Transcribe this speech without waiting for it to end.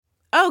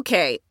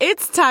Okay,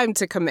 it's time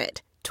to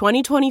commit.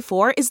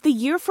 2024 is the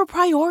year for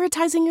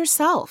prioritizing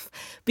yourself.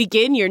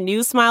 Begin your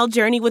new smile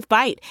journey with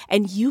Byte,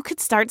 and you could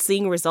start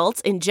seeing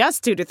results in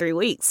just 2 to 3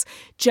 weeks.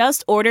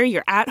 Just order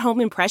your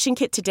at-home impression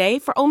kit today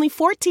for only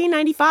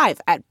 $14.95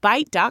 at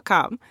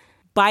Byte.com.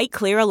 Byte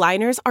Clear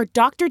aligners are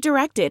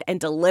doctor-directed and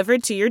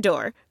delivered to your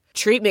door.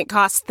 Treatment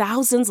costs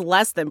thousands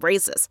less than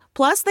braces.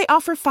 Plus, they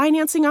offer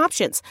financing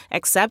options,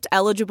 accept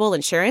eligible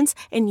insurance,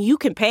 and you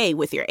can pay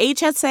with your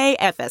HSA,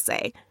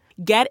 FSA.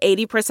 Get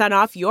 80%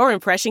 off your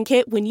impression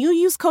kit when you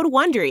use code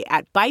WONDERY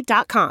at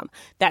Byte.com.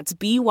 That's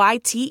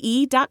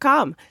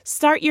BYTE.com.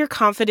 Start your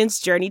confidence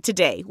journey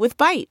today with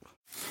Byte.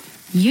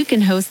 You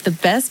can host the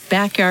best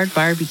backyard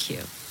barbecue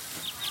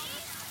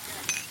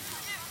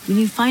when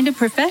you find a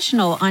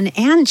professional on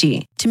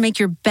Angie to make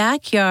your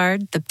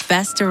backyard the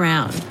best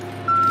around.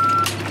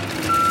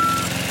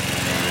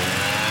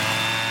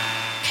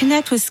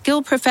 Connect with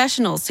skilled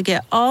professionals to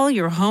get all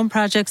your home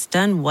projects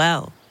done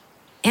well.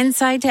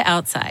 Inside to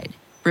outside.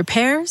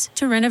 Repairs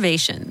to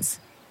renovations.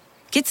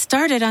 Get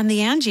started on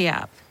the Angie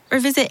app or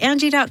visit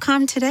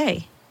Angie.com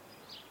today.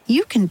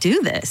 You can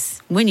do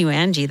this when you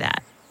Angie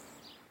that.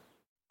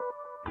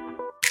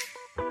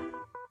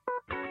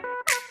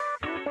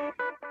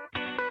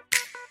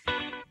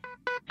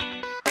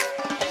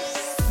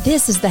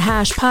 This is the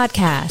Hash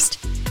Podcast.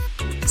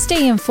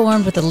 Stay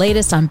informed with the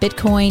latest on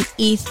Bitcoin,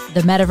 ETH,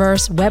 the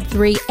metaverse,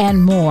 Web3,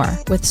 and more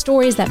with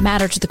stories that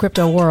matter to the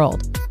crypto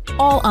world.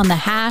 All on the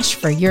Hash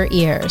for your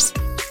ears.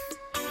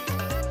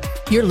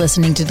 You're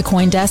listening to the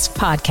CoinDesk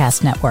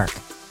Podcast Network.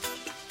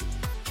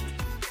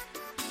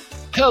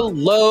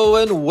 Hello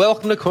and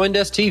welcome to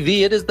CoinDesk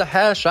TV. It is the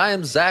Hash. I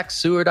am Zach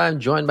Seward. I'm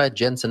joined by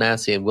Jen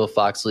Sanasi and Will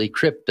Foxley.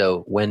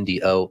 Crypto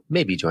Wendy O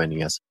may be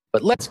joining us.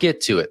 But let's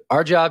get to it.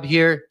 Our job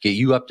here, get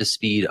you up to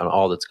speed on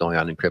all that's going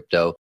on in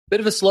crypto. Bit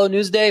of a slow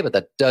news day, but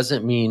that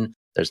doesn't mean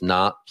there's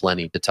not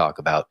plenty to talk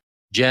about.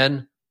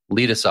 Jen,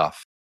 lead us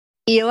off.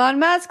 Elon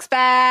Musk's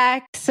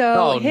back.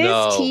 So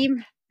his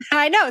team...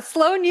 I know,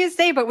 slow news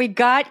day, but we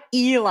got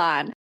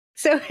Elon.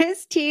 So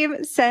his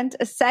team sent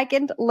a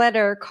second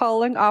letter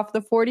calling off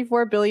the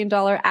 $44 billion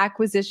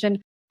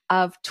acquisition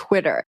of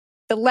Twitter.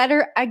 The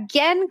letter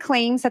again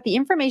claims that the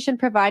information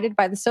provided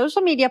by the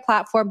social media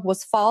platform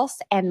was false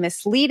and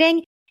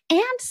misleading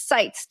and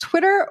cites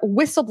Twitter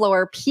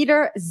whistleblower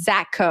Peter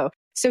Zatko.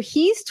 So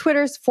he's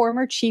Twitter's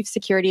former chief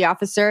security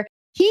officer.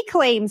 He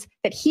claims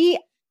that he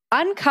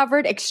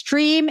uncovered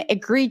extreme,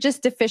 egregious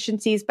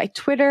deficiencies by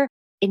Twitter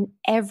in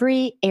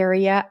every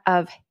area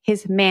of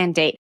his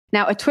mandate.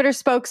 Now, a Twitter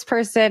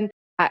spokesperson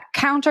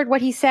countered what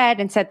he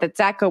said and said that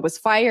Zatko was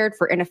fired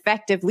for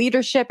ineffective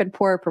leadership and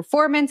poor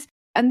performance.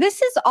 And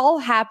this is all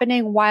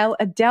happening while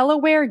a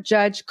Delaware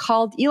judge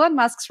called Elon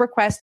Musk's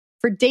request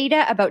for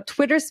data about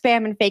Twitter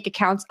spam and fake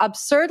accounts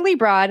absurdly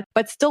broad,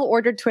 but still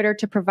ordered Twitter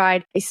to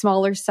provide a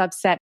smaller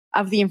subset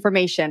of the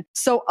information.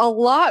 So a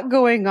lot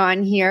going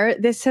on here.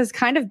 This has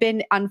kind of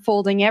been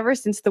unfolding ever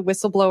since the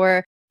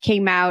whistleblower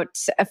came out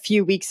a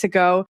few weeks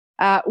ago.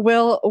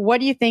 Will, what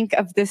do you think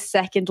of this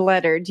second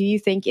letter? Do you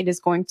think it is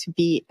going to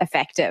be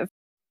effective?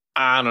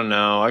 I don't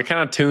know. I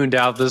kind of tuned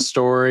out this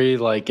story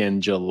like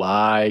in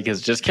July because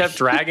it just kept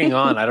dragging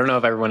on. I don't know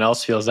if everyone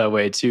else feels that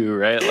way too,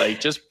 right? Like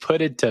just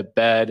put it to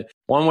bed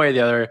one way or the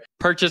other.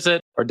 Purchase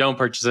it or don't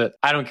purchase it.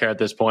 I don't care at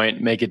this point.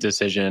 Make a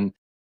decision.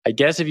 I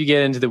guess if you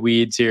get into the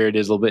weeds here, it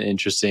is a little bit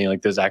interesting.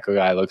 Like the Zatko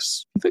guy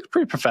looks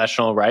pretty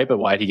professional, right? But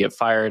why'd he get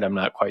fired? I'm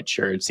not quite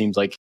sure. It seems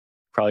like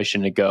probably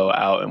shouldn't go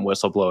out and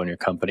whistleblow in your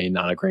company.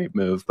 Not a great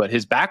move. But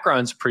his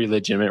background's pretty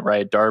legitimate,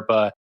 right?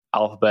 DARPA,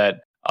 Alphabet,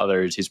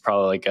 others. He's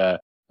probably like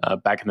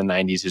back in the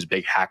 90s, he was a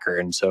big hacker.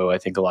 And so I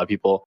think a lot of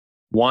people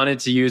wanted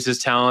to use his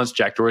talents.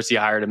 Jack Dorsey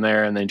hired him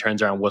there and then he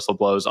turns around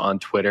whistleblows on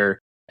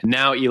Twitter. And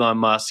now Elon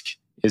Musk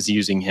is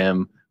using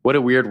him. What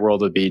a weird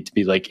world it would be to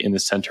be like in the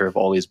center of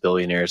all these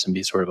billionaires and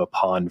be sort of a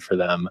pawn for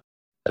them.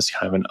 That's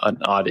kind of an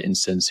odd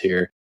instance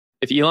here.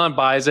 If Elon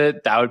buys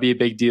it, that would be a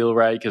big deal,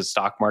 right? Because the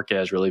stock market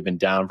has really been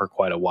down for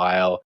quite a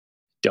while.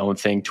 Don't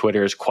think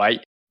Twitter is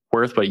quite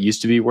worth what it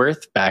used to be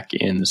worth back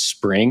in the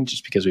spring,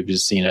 just because we've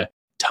just seen a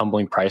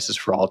tumbling prices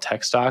for all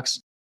tech stocks.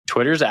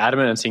 Twitter's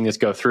adamant on seeing this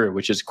go through,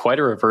 which is quite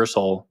a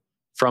reversal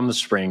from the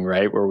spring,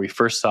 right? Where we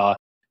first saw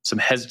some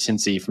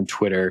hesitancy from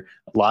Twitter,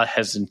 a lot of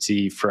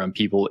hesitancy from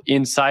people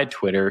inside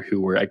Twitter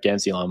who were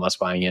against Elon Musk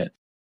buying it.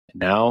 And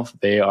now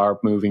they are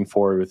moving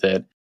forward with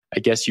it. I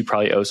guess you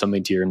probably owe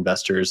something to your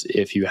investors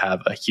if you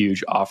have a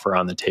huge offer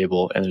on the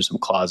table and there's some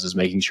clauses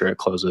making sure it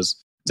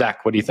closes.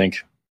 Zach, what do you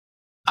think?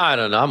 I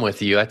don't know. I'm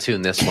with you. I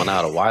tuned this one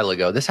out a while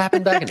ago. This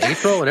happened back in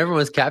April when everyone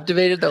was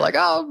captivated. They're like,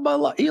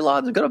 oh,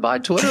 Elon's going to buy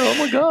Twitter. Oh,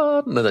 my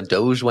God. And then the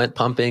Doge went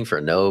pumping for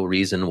no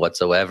reason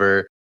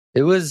whatsoever.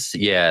 It was,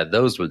 yeah,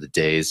 those were the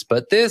days.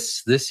 But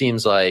this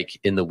seems like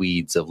in the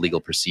weeds of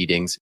legal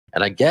proceedings.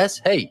 And I guess,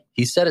 hey,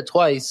 he said it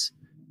twice.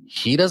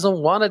 He doesn't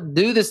want to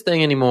do this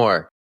thing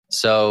anymore.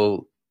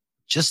 So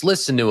just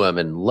listen to him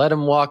and let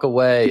him walk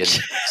away and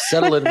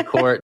settle it in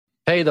court,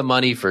 pay the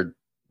money for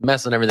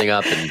messing everything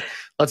up, and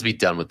let's be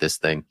done with this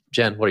thing.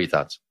 Jen, what are your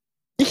thoughts?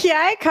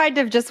 Yeah, I kind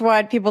of just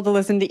want people to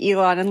listen to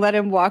Elon and let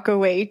him walk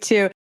away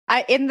too.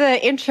 In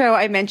the intro,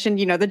 I mentioned,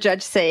 the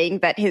judge saying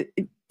that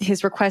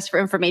his request for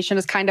information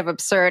is kind of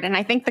absurd. And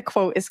I think the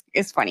quote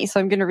is funny. So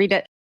I'm going to read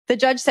it. The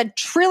judge said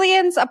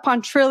trillions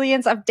upon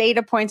trillions of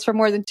data points from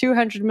more than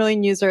 200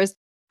 million users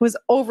was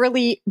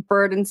overly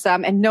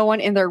burdensome, and no one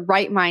in their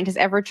right mind has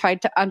ever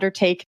tried to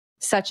undertake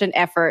such an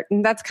effort.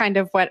 And that's kind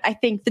of what I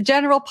think the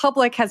general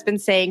public has been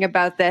saying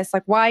about this.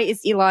 Like, why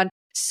is Elon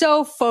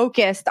so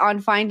focused on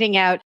finding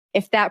out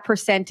if that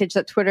percentage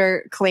that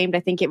Twitter claimed, I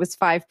think it was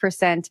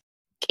 5%,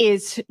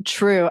 is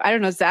true? I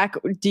don't know, Zach,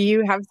 do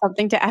you have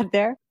something to add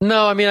there?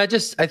 No, I mean, I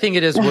think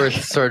it is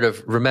worth sort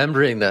of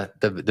remembering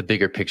the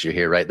bigger picture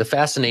here, right? The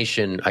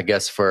fascination, I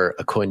guess, for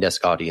a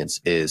CoinDesk audience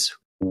is,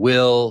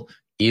 will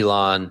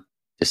Elon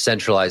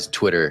decentralize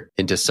Twitter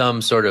into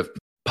some sort of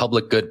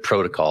public good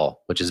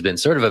protocol, which has been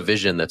sort of a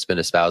vision that's been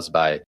espoused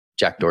by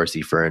Jack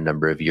Dorsey for a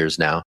number of years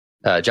now.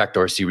 Jack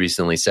Dorsey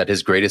recently said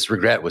his greatest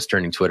regret was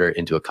turning Twitter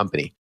into a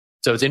company.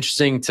 So it's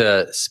interesting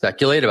to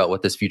speculate about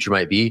what this future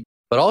might be,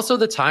 but also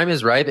the time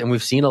is ripe, and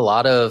we've seen a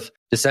lot of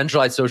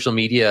decentralized social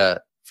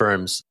media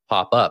firms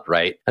pop up,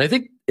 right? And I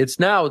think it's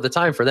now the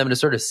time for them to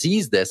sort of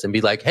seize this and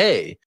be like,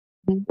 hey,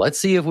 let's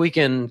see if we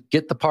can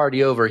get the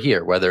party over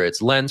here, whether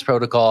it's Lens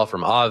Protocol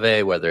from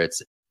Aave, whether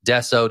it's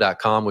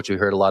Deso.com, which we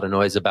heard a lot of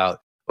noise about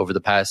over the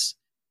past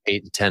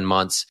 8 to 10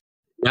 months.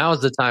 Now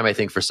is the time, I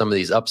think, for some of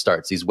these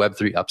upstarts, these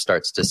Web3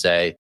 upstarts, to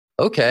say,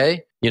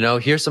 okay,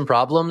 here's some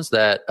problems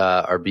that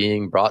are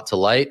being brought to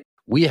light.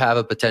 We have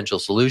a potential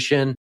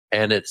solution,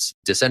 and it's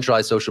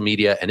decentralized social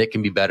media, and it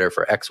can be better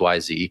for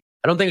XYZ.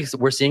 I don't think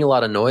we're seeing a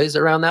lot of noise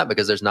around that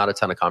because there's not a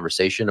ton of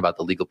conversation about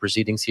the legal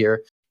proceedings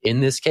here in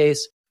this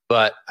case.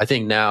 But I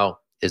think now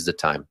is the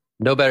time.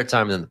 No better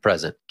time than the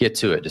present. Get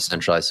to it,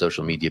 decentralized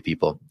social media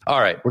people.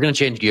 All right, we're going to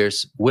change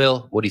gears.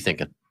 Will, what are you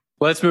thinking?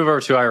 Let's move over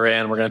to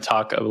Iran. We're going to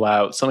talk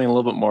about something a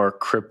little bit more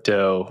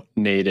crypto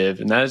native,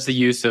 and that is the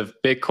use of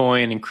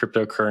Bitcoin and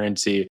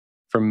cryptocurrency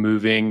for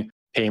moving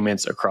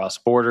payments across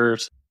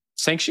borders.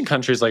 Sanctioned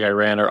countries like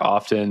Iran are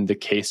often the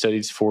case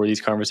studies for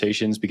these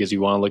conversations because you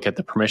want to look at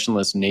the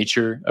permissionless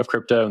nature of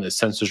crypto and the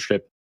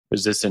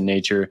censorship-resistant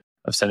nature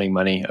of sending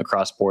money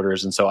across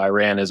borders. And so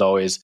Iran is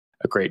always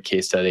a great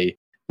case study,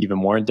 even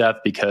more in depth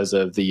because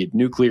of the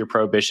nuclear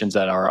prohibitions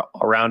that are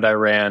around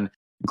Iran,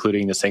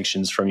 including the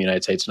sanctions from the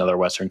United States and other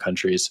Western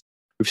countries.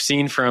 We've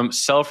seen from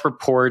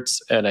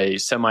self-reports at a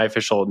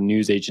semi-official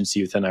news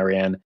agency within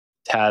Iran,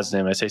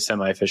 Tasnim. I say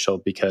semi-official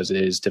because it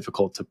is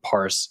difficult to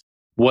parse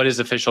what is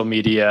official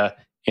media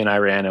in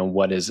Iran and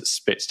what is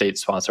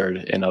state-sponsored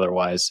and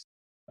otherwise.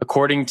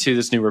 According to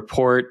this new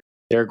report,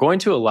 they're going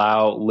to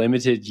allow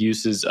limited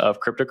uses of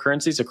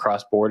cryptocurrencies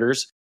across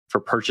borders for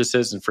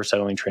purchases and for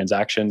settling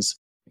transactions,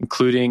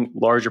 including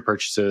larger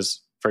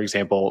purchases, for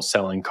example,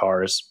 selling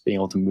cars, being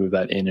able to move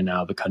that in and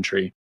out of the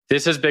country.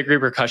 This has big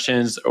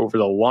repercussions over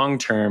the long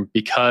term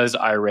because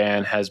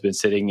Iran has been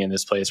sitting in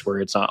this place where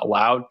it's not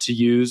allowed to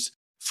use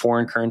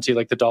foreign currency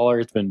like the dollar.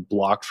 It's been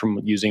blocked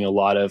from using a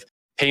lot of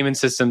payment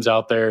systems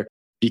out there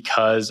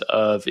because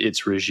of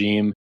its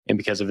regime and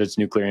because of its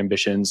nuclear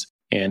ambitions.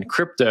 And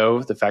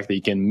crypto, the fact that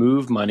you can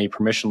move money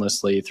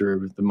permissionlessly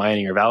through the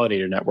mining or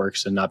validator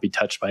networks and not be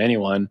touched by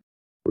anyone,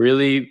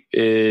 really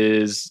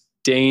is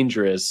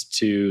dangerous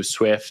to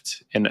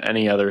SWIFT and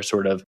any other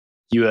sort of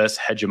US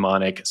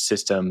hegemonic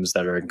systems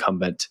that are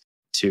incumbent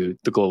to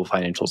the global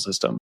financial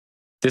system.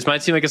 This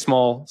might seem like a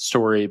small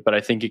story, but I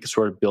think it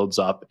sort of builds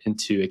up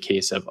into a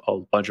case of a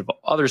bunch of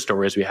other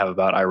stories we have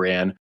about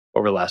Iran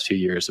over the last few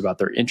years about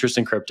their interest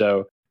in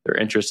crypto, their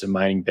interest in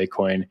mining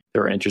Bitcoin,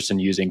 their interest in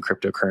using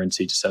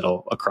cryptocurrency to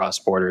settle across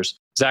borders.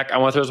 Zach, I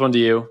want to throw this one to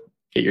you.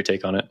 Get your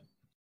take on it.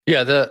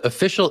 Yeah, the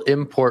official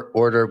import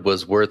order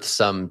was worth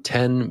some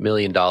 $10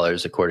 million,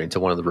 according to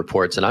one of the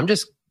reports. And I'm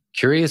just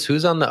curious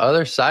who's on the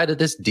other side of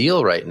this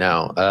deal right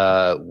now.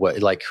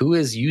 Who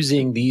is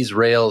using these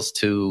rails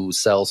to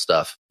sell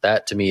stuff?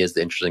 That to me is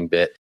the interesting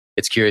bit.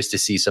 It's curious to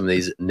see some of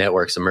these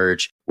networks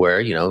emerge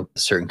where,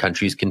 certain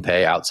countries can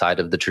pay outside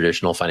of the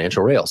traditional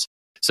financial rails.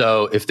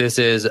 So if this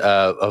is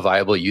a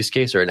viable use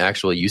case or an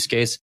actual use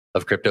case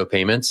of crypto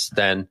payments,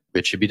 then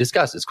it should be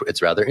discussed.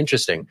 It's rather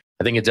interesting.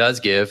 I think it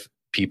does give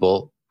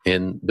people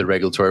in the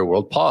regulatory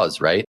world pause,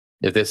 right?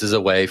 If this is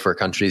a way for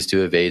countries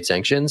to evade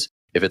sanctions,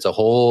 if it's a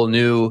whole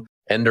new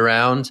end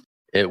around,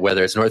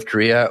 whether it's North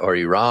Korea or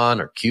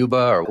Iran or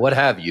Cuba or what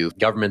have you,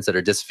 governments that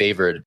are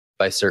disfavored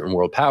by certain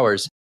world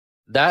powers,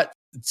 that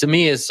to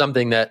me is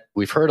something that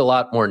we've heard a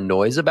lot more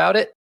noise about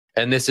it.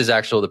 And this is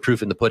actually the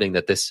proof in the pudding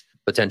that this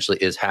potentially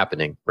is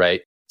happening,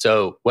 right?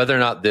 So whether or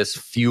not this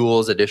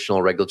fuels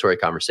additional regulatory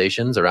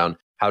conversations around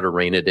how to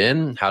rein it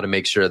in, how to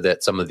make sure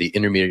that some of the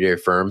intermediary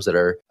firms that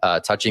are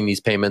touching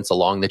these payments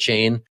along the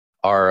chain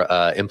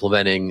are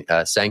implementing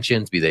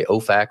sanctions, be they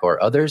OFAC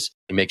or others,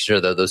 and make sure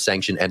that those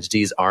sanctioned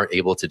entities aren't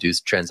able to do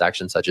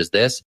transactions such as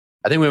this.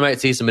 I think we might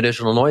see some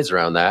additional noise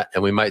around that,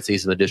 and we might see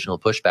some additional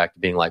pushback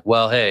being like,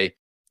 well, hey,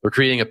 we're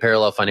creating a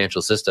parallel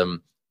financial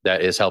system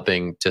that is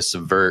helping to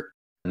subvert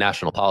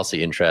national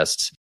policy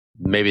interests.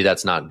 Maybe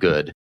that's not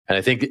good. And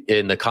I think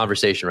in the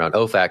conversation around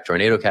OFAC,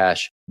 Tornado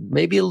Cash,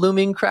 maybe a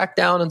looming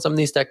crackdown on some of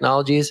these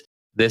technologies,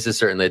 this is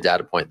certainly a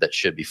data point that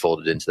should be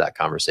folded into that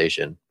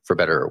conversation for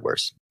better or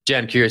worse.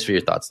 Jen, curious for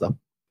your thoughts though.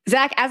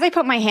 Zach, as I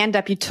put my hand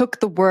up, you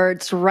took the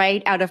words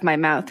right out of my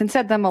mouth and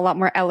said them a lot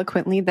more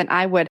eloquently than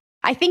I would.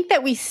 I think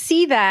that we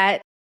see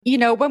that,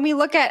 when we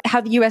look at how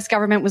the US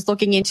government was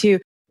looking into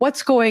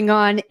what's going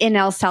on in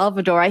El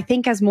Salvador, I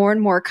think as more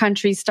and more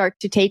countries start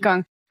to take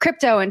on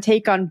crypto and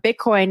take on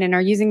Bitcoin and are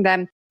using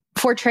them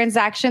for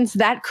transactions,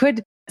 that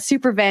could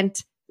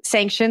supervent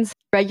sanctions.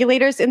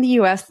 Regulators in the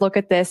US look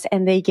at this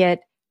and they get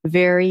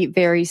very,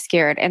 very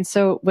scared. And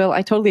so, Will,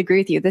 I totally agree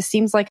with you. This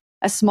seems like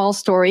a small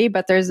story,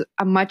 but there's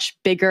a much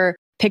bigger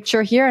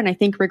picture here. And I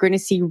think we're going to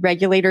see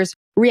regulators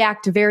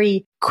react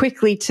very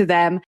quickly to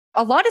them.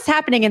 A lot is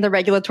happening in the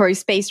regulatory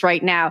space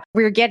right now.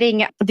 We're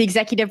getting the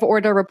executive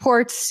order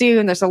reports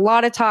soon. There's a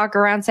lot of talk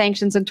around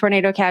sanctions and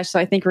Tornado Cash.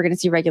 So I think we're going to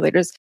see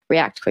regulators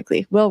react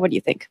quickly. Will, what do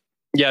you think?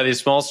 Yeah, these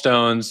small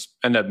stones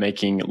end up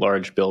making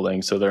large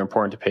buildings. So they're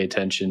important to pay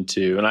attention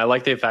to. And I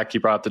like the fact you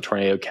brought up the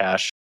Tornado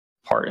Cash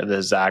part of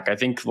this, Zach. I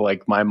think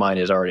my mind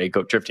is already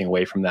drifting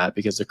away from that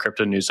because the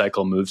crypto news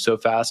cycle moves so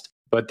fast.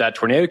 But that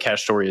Tornado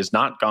Cash story is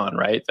not gone,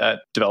 right?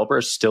 That developer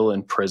is still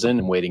in prison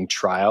and waiting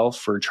trial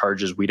for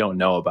charges we don't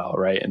know about,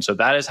 right? And so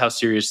that is how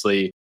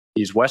seriously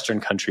these Western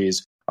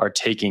countries are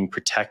taking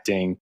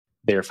protecting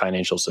their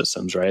financial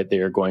systems, right? They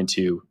are going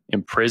to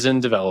imprison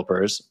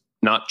developers,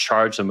 not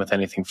charge them with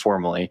anything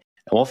formally.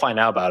 And we'll find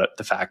out about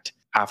the fact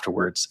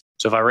afterwards.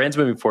 So if Iran's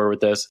moving forward with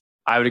this,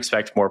 I would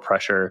expect more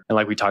pressure. And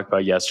like we talked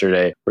about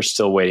yesterday, we're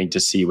still waiting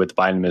to see what the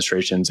Biden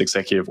administration's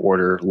executive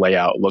order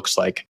layout looks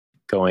like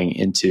going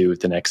into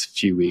the next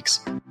few weeks.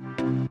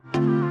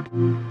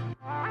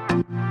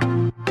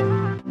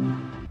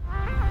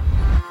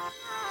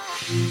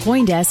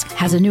 CoinDesk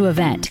has a new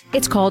event.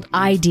 It's called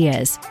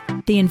Ideas,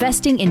 the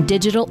Investing in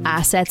Digital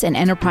Assets and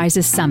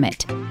Enterprises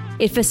Summit.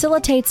 It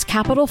facilitates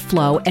capital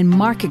flow and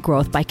market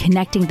growth by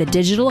connecting the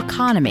digital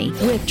economy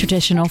with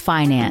traditional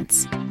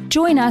finance.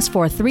 Join us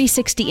for a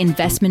 360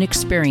 investment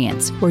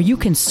experience where you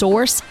can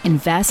source,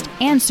 invest,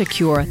 and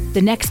secure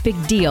the next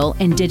big deal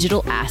in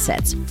digital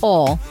assets,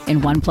 all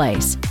in one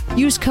place.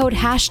 Use code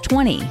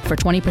 #20 for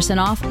 20%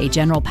 off a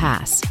general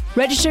pass.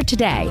 Register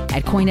today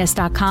at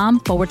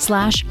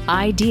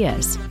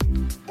coindesk.com/ideas.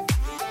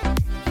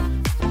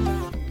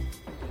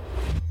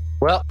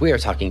 Well, we are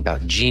talking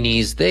about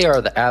genies. They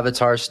are the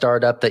avatar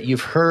startup that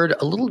you've heard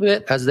a little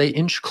bit as they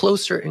inch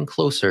closer and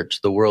closer to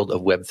the world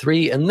of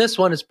Web3. And this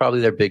one is probably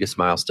their biggest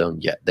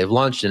milestone yet. They've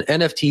launched an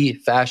NFT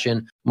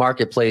fashion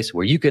marketplace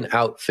where you can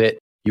outfit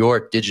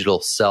your digital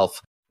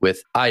self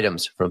with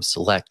items from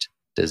select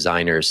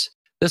designers.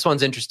 This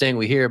one's interesting.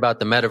 We hear about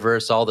the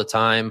metaverse all the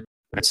time.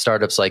 It's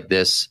startups like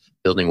this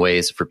building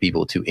ways for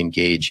people to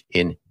engage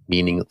in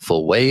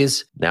meaningful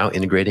ways, now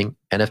integrating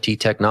NFT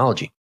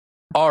technology.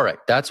 All right,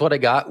 that's what I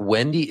got.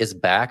 Wendy is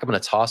back. I'm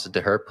going to toss it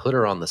to her, put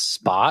her on the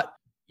spot.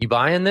 You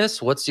buying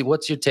this? What's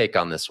your take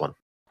on this one?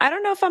 I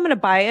don't know if I'm going to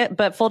buy it,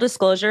 but full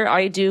disclosure,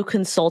 I do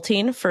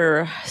consulting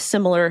for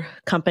similar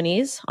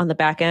companies on the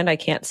back end. I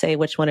can't say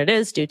which one it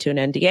is due to an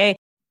NDA,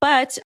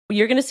 but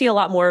you're going to see a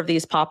lot more of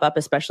these pop up,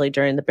 especially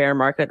during the bear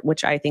market,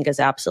 which I think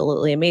is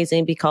absolutely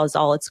amazing because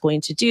all it's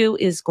going to do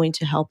is going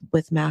to help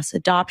with mass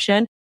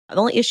adoption. The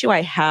only issue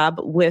I have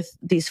with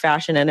these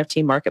fashion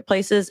NFT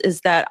marketplaces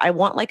is that I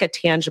want like a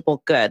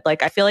tangible good.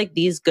 Like I feel like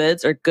these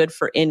goods are good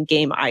for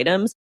in-game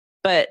items,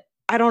 but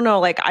I don't know,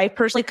 like I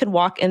personally could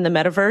walk in the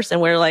metaverse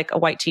and wear like a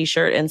white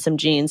t-shirt and some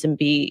jeans and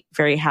be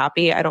very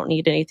happy. I don't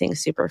need anything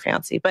super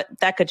fancy, but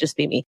that could just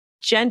be me.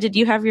 Jen, did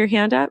you have your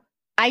hand up?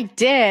 I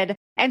did.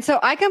 And so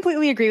I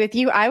completely agree with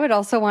you. I would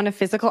also want a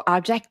physical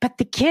object, but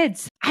the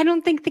kids, I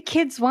don't think the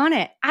kids want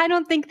it. I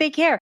don't think they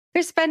care.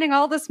 They're spending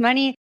all this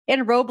money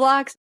in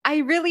Roblox. I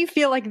really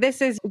feel like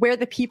this is where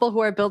the people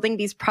who are building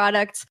these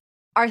products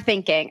are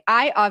thinking.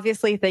 I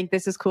obviously think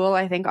this is cool.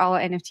 I think all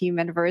NFT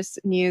metaverse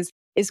news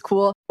is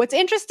cool. What's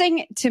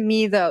interesting to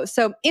me though,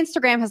 so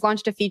Instagram has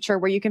launched a feature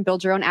where you can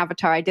build your own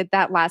avatar. I did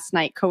that last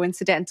night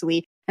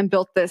coincidentally and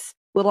built this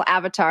little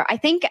avatar. I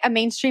think a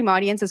mainstream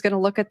audience is going to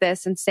look at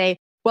this and say,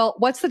 well,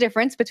 what's the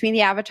difference between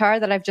the avatar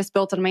that I've just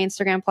built on my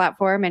Instagram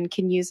platform and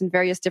can use in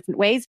various different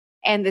ways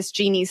and this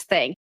genies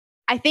thing?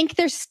 I think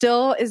there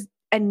still is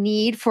a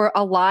need for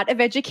a lot of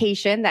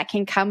education that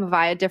can come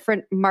via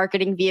different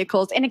marketing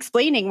vehicles and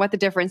explaining what the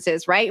difference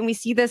is, right? And we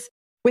see this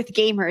with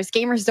gamers.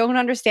 Gamers don't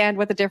understand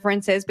what the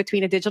difference is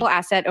between a digital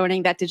asset,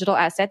 owning that digital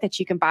asset that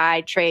you can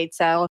buy, trade,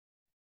 sell,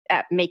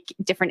 make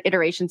different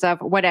iterations of,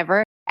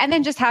 whatever, and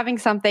then just having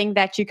something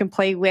that you can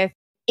play with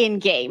in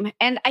game.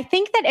 And I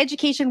think that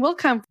education will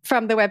come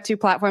from the Web2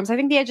 platforms. I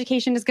think the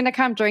education is going to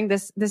come during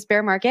this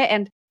bear market.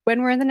 And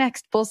when we're in the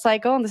next bull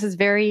cycle, and this is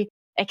very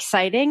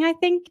exciting, I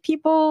think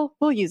people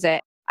will use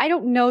it. I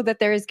don't know that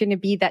there is going to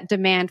be that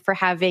demand for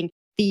having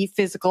the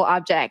physical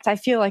object. I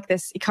feel like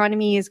this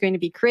economy is going to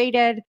be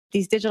created,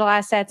 these digital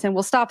assets, and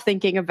we'll stop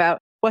thinking about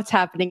what's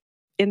happening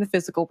in the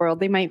physical world.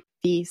 They might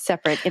be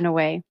separate in a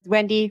way.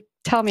 Wendy,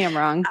 tell me I'm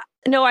wrong.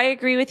 No, I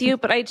agree with you,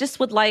 but I just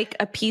would like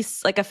a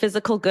piece, like a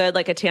physical good,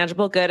 like a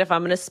tangible good. If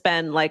I'm going to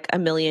spend like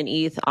 1 million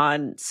ETH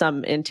on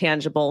some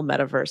intangible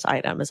metaverse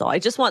item is all. I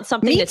just want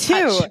something to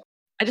touch.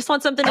 I just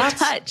want something to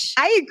touch.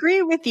 I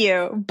agree with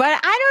you, but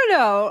I don't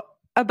know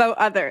about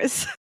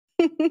others.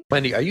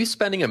 Wendy, are you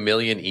spending 1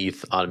 million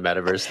ETH on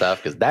metaverse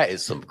stuff? Because that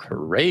is some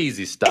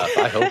crazy stuff.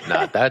 I hope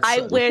not.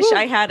 I wish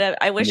I had a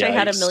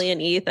 1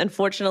 million ETH.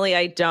 Unfortunately,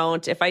 I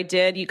don't. If I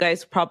did, you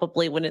guys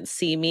probably wouldn't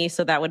see me,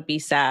 so that would be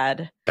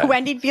sad. Okay.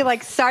 Wendy'd be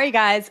like, "Sorry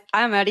guys,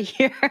 I'm out of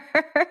here.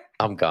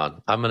 I'm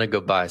gone. I'm gonna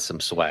go buy some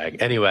swag."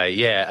 Anyway,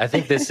 yeah, I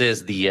think this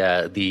is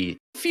the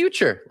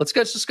future. Let's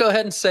just go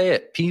ahead and say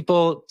it.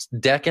 People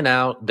decking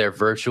out their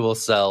virtual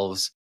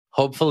selves,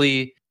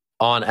 hopefully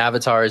on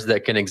avatars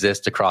that can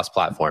exist across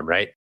platform,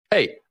 right?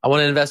 Hey, I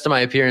want to invest in my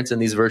appearance in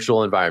these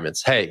virtual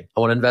environments. Hey, I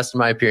want to invest in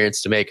my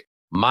appearance to make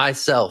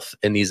myself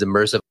in these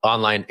immersive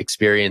online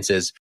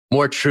experiences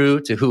more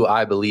true to who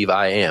I believe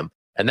I am.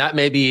 And that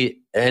may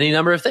be any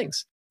number of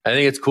things. I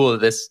think it's cool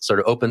that this sort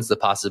of opens the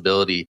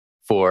possibility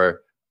for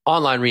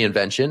online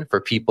reinvention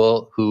for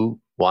people who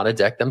want to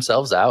deck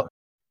themselves out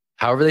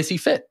however they see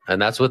fit.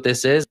 And that's what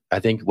this is. I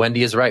think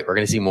Wendy is right. We're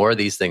going to see more of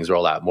these things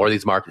roll out, more of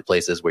these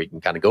marketplaces where you can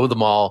kind of go to the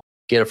mall,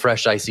 get a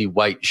fresh, icy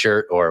white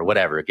shirt or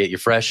whatever, get your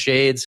fresh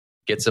shades,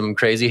 get some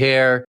crazy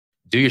hair,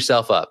 do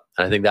yourself up.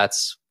 And I think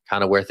that's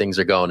kind of where things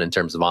are going in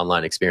terms of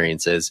online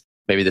experiences.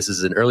 Maybe this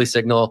is an early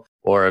signal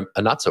or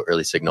a not so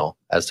early signal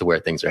as to where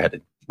things are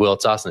headed. Will,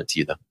 tossing it to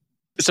you though.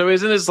 So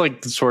isn't this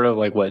like sort of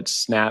like what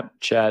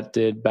Snapchat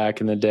did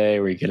back in the day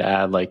where you could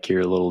add like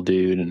your little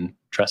dude and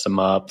dress him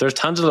up? There's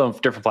tons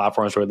of different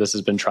platforms where this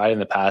has been tried in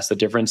the past. The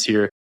difference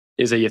here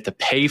is that you have to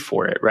pay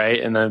for it,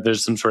 right? And then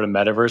there's some sort of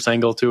metaverse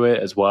angle to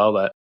it as well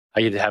that I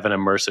get to have an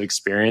immersive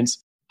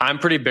experience. I'm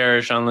pretty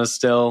bearish on this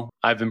still.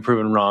 I've been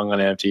proven wrong on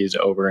NFTs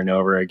over and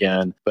over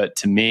again. But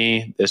to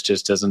me, this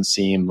just doesn't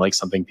seem like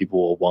something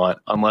people will want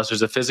unless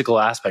there's a physical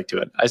aspect to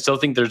it. I still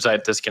think there's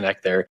that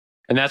disconnect there.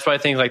 And that's why I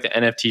think like the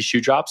NFT shoe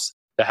drops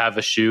that have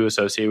a shoe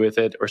associated with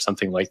it or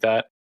something like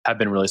that have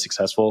been really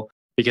successful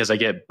because I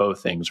get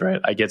both things, right?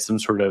 I get some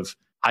sort of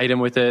item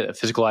with it, a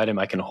physical item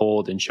I can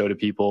hold and show to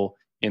people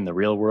in the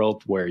real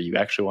world where you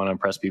actually want to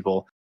impress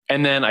people.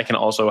 And then I can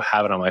also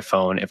have it on my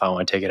phone if I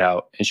want to take it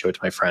out and show it to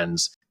my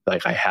friends.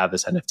 Like I have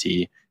this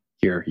NFT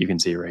here. You can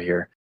see it right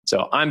here.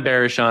 So I'm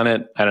bearish on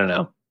it. I don't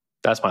know.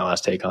 That's my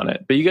last take on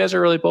it. But you guys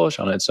are really bullish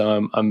on it.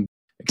 So I'm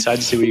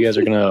excited to see what you guys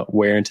are going to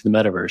wear into the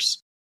metaverse.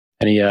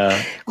 Any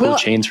cool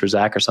chains for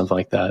Zach or something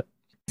like that?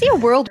 See a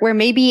world where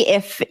maybe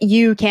if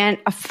you can't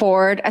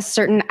afford a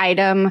certain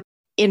item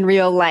in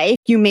real life,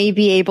 you may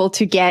be able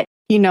to get,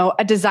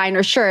 a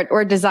designer shirt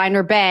or a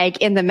designer bag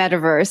in the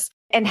metaverse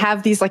and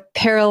have these like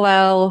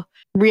parallel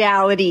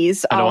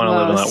realities. I don't want to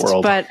live in that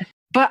world.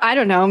 But I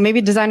don't know. Maybe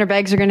designer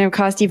bags are going to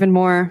cost even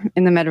more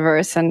in the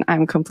metaverse, and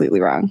I'm completely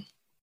wrong.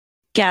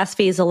 Gas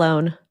fees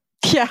alone.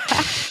 Yeah.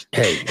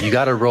 Hey, you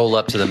got to roll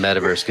up to the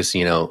metaverse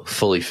casino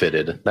fully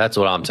fitted. That's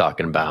what I'm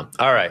talking about.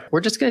 All right,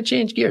 we're just going to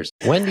change gears.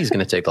 Wendy's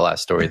going to take the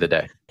last story of the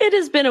day. It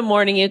has been a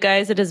morning, you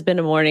guys. It has been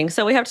a morning.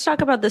 So we have to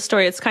talk about this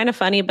story. It's kind of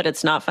funny, but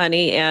it's not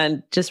funny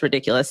and just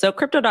ridiculous. So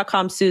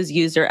Crypto.com sues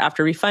user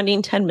after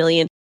refunding $10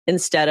 million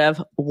instead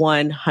of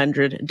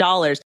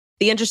 $100.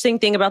 The interesting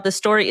thing about this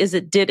story is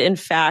it did in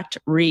fact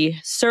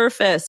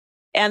resurface.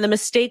 And the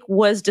mistake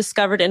was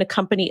discovered in a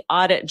company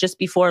audit just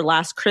before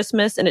last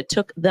Christmas, and it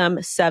took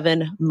them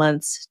 7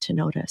 months to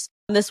notice.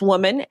 This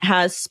woman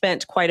has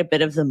spent quite a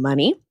bit of the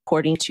money,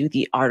 according to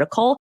the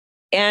article,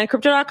 and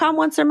Crypto.com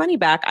wants their money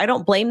back. I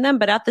don't blame them,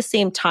 but at the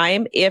same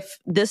time, if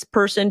this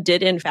person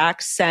did in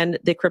fact send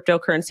the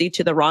cryptocurrency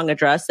to the wrong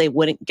address, they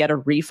wouldn't get a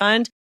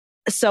refund.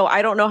 So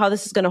I don't know how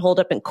this is going to hold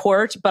up in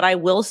court, but I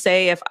will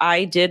say if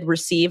I did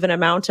receive an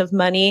amount of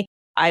money,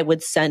 I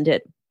would send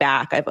it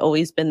back. I've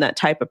always been that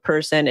type of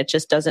person. It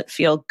just doesn't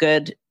feel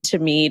good to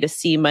me to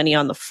see money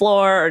on the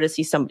floor or to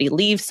see somebody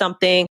leave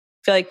something. I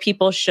feel like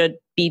people should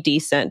be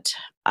decent.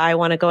 I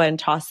want to go ahead and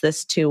toss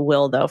this to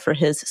Will, though, for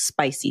his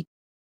spicy.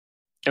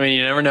 I mean,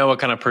 you never know what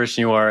kind of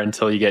person you are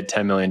until you get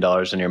 $10 million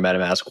in your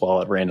MetaMask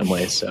wallet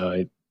randomly. So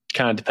it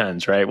kind of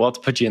depends, right? We'll have to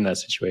put you in that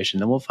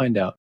situation, then we'll find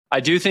out. I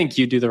do think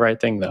you do the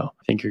right thing, though.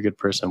 I think you're a good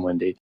person,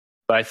 Wendy.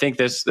 But I think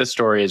this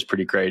story is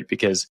pretty great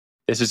because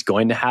this is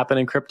going to happen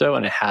in crypto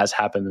and it has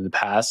happened in the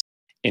past.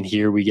 And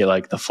here we get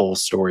like the full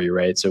story,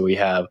 right? So we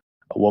have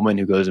a woman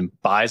who goes and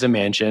buys a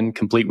mansion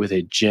complete with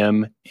a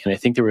gym. And I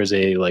think there was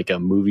a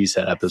movie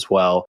set up as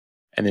well.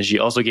 And then she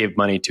also gave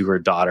money to her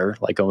daughter,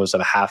 like almost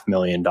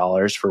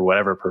 $500,000 for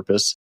whatever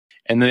purpose.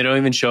 And they don't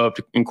even show up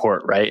in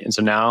court, right? And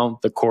so now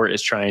the court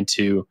is trying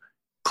to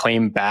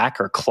claim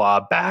back or claw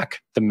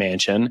back the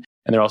mansion.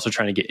 And they're also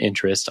trying to get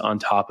interest on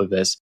top of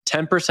this.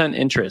 10%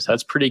 interest.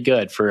 That's pretty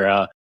good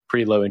for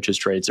pretty low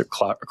interest rates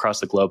across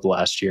the globe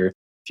last year.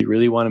 If you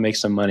really want to make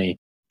some money,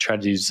 try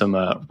to do some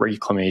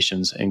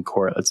reclamations in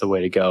court. That's the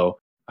way to go,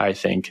 I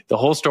think. The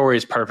whole story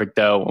is perfect,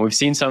 though. We've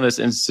seen some of these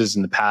instances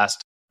in the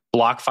past.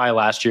 BlockFi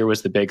last year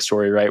was the big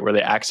story, right? Where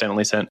they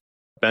accidentally sent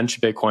a bunch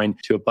of Bitcoin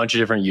to a bunch of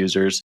different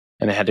users,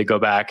 and they had to go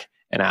back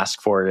and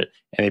ask for it.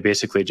 And they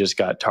basically just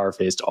got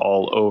tar-faced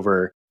all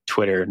over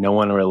Twitter. No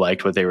one really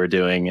liked what they were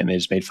doing, and they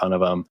just made fun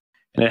of them.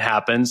 And it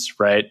happens,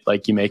 right?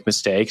 Like, you make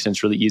mistakes, and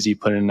it's really easy to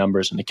put in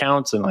numbers and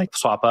accounts and like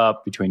swap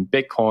up between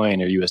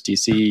Bitcoin or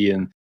USDC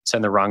and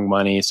send the wrong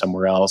money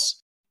somewhere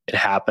else. It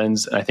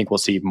happens. And I think we'll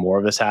see more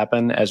of this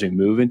happen as we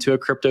move into a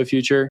crypto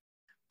future.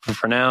 But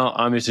for now,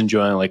 I'm just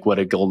enjoying like what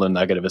a golden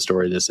nugget of a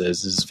story this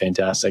is. This is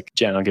fantastic.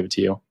 Jen, I'll give it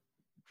to you.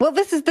 Well,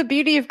 this is the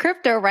beauty of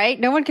crypto, right?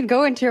 No one can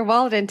go into your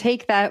wallet and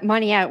take that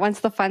money out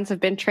once the funds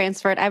have been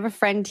transferred. I have a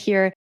friend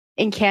here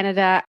in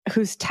Canada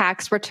whose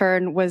tax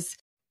return was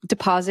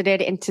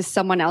deposited into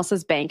someone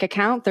else's bank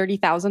account,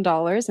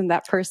 $30,000, and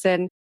that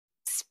person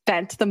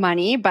spent the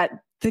money, but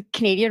the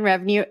Canadian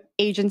Revenue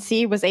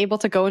Agency was able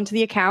to go into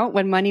the account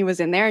when money was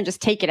in there and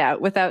just take it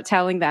out without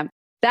telling them.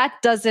 That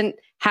doesn't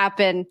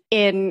happen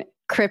in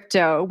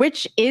crypto,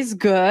 which is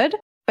good.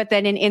 But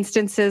then in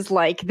instances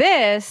like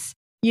this,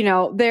 you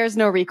know, there's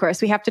no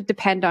recourse. We have to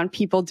depend on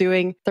people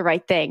doing the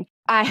right thing.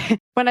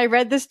 When I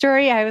read this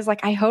story, I was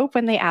like, I hope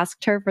when they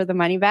asked her for the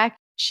money back,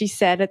 she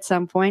said at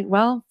some point,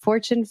 well,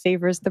 fortune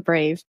favors the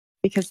brave,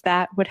 because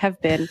that would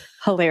have been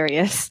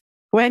hilarious.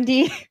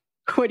 Wendy,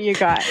 what do you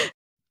got?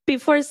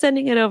 Before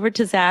sending it over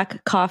to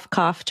Zach, cough,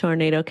 cough,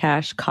 tornado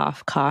cash,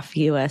 cough, cough,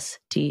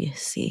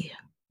 USDC.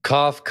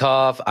 Cough,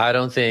 cough. I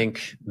don't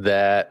think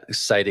that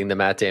citing the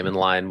Matt Damon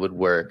line would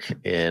work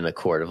in a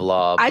court of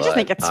law. I just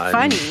think it's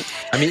funny.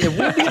 I mean, it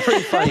would be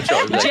pretty funny.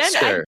 Like, Jen,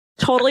 sure.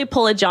 Totally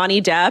pull a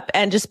Johnny Depp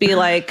and just be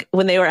like,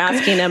 when they were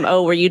asking him,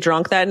 oh, were you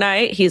drunk that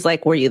night? He's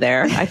like, were you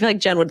there? I feel like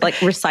Jen would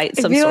like recite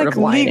some sort of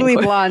line. Legally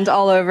Blonde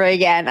all over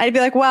again. I'd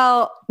be like,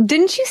 well,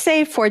 didn't you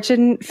say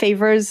fortune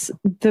favors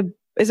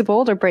is it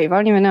bold or brave? I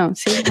don't even know.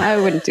 See, I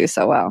wouldn't do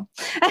so well.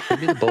 It'd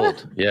be the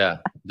bold. Yeah.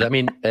 I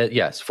mean,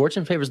 yes,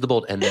 fortune favors the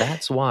bold. And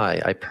that's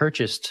why I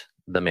purchased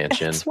the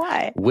mansion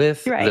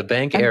with the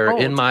bank error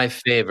in my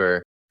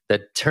favor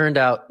that turned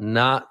out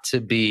not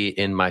to be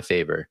in my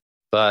favor.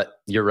 But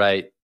you're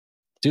right.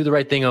 Do the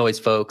right thing always,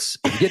 folks.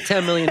 If you get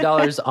 $10 million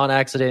on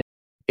accident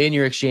in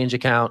your exchange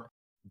account,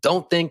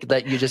 don't think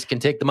that you just can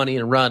take the money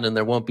and run and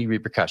there won't be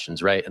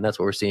repercussions, right? And that's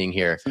what we're seeing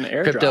here.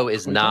 Crypto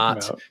is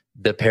not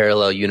the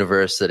parallel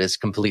universe that is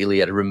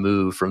completely at a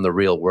remove from the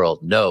real world.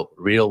 No,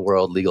 real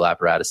world legal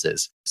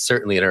apparatuses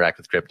certainly interact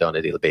with crypto on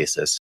a daily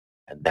basis.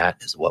 And that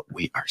is what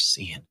we are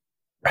seeing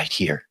right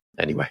here.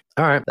 Anyway,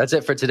 all right, that's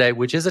it for today,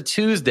 which is a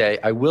Tuesday.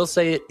 I will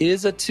say it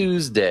is a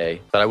Tuesday,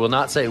 but I will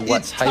not say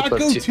what it's type Taco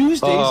of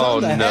Tuesdays Oh,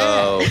 on the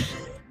no.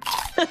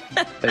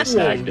 They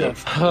snagged it.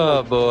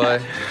 Oh, boy.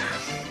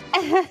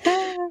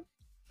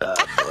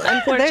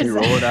 Unfortunately,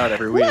 roll it out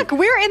every week. Look,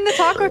 we're in the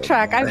taco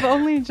track. I've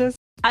only just...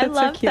 I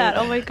love that.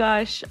 Oh, my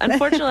gosh.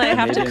 Unfortunately, I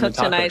have to cook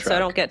tonight, so I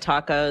don't get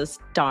tacos.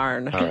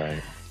 Darn. All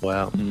right.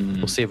 Well,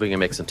 we'll see if we can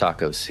make some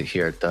tacos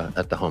here at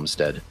the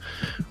homestead.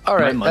 All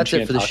right, that's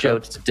it for the show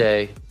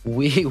today.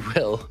 We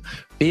will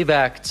be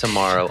back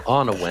tomorrow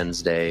on a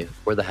Wednesday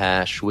for The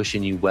Hash.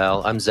 Wishing you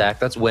well. I'm Zach.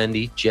 That's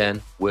Wendy,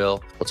 Jen,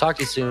 Will. We'll talk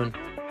to you soon.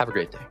 Have a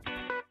great day.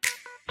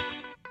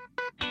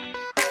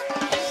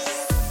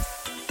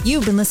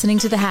 You've been listening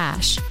to The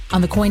Hash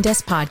on the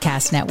CoinDesk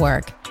Podcast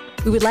Network.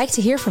 We would like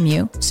to hear from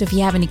you, so if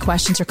you have any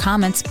questions or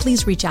comments,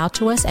 please reach out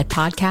to us at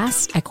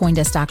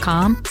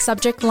podcasts@coindesk.com,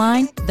 subject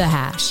line, The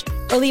Hash,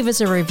 or leave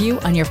us a review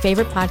on your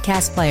favorite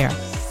podcast player.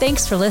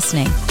 Thanks for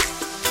listening.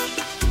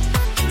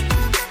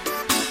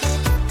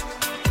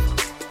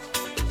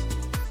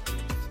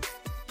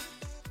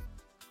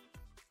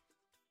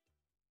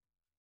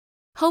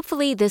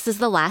 Hopefully, this is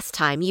the last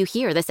time you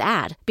hear this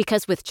ad,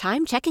 because with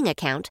Chime Checking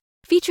Account,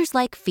 features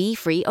like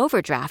fee-free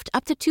overdraft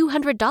up to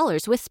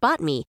 $200 with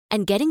SpotMe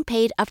and getting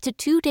paid up to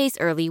 2 days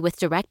early with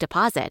direct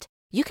deposit,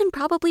 you can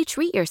probably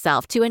treat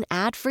yourself to an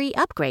ad-free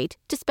upgrade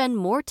to spend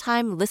more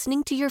time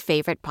listening to your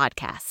favorite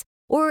podcasts.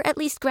 Or at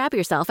least grab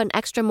yourself an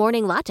extra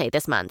morning latte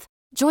this month.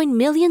 Join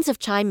millions of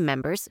Chime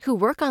members who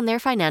work on their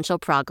financial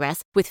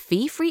progress with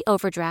fee-free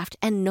overdraft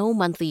and no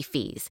monthly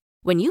fees.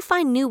 When you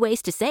find new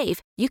ways to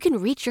save, you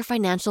can reach your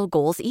financial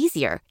goals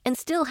easier and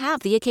still have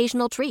the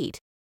occasional treat.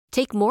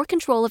 Take more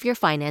control of your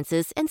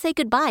finances and say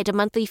goodbye to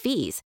monthly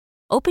fees.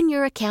 Open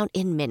your account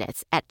in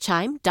minutes at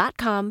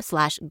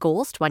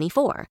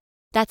chime.com/goals24.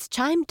 That's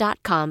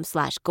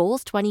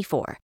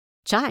chime.com/goals24.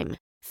 Chime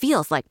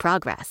feels like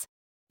progress.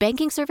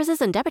 Banking services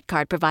and debit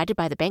card provided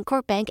by the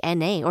Bancorp Bank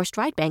N.A. or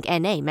Stride Bank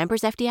N.A.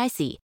 members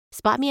FDIC.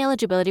 SpotMe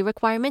eligibility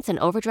requirements and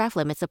overdraft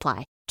limits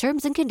apply.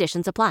 Terms and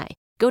conditions apply.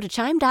 Go to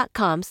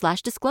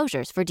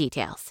chime.com/disclosures for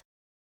details.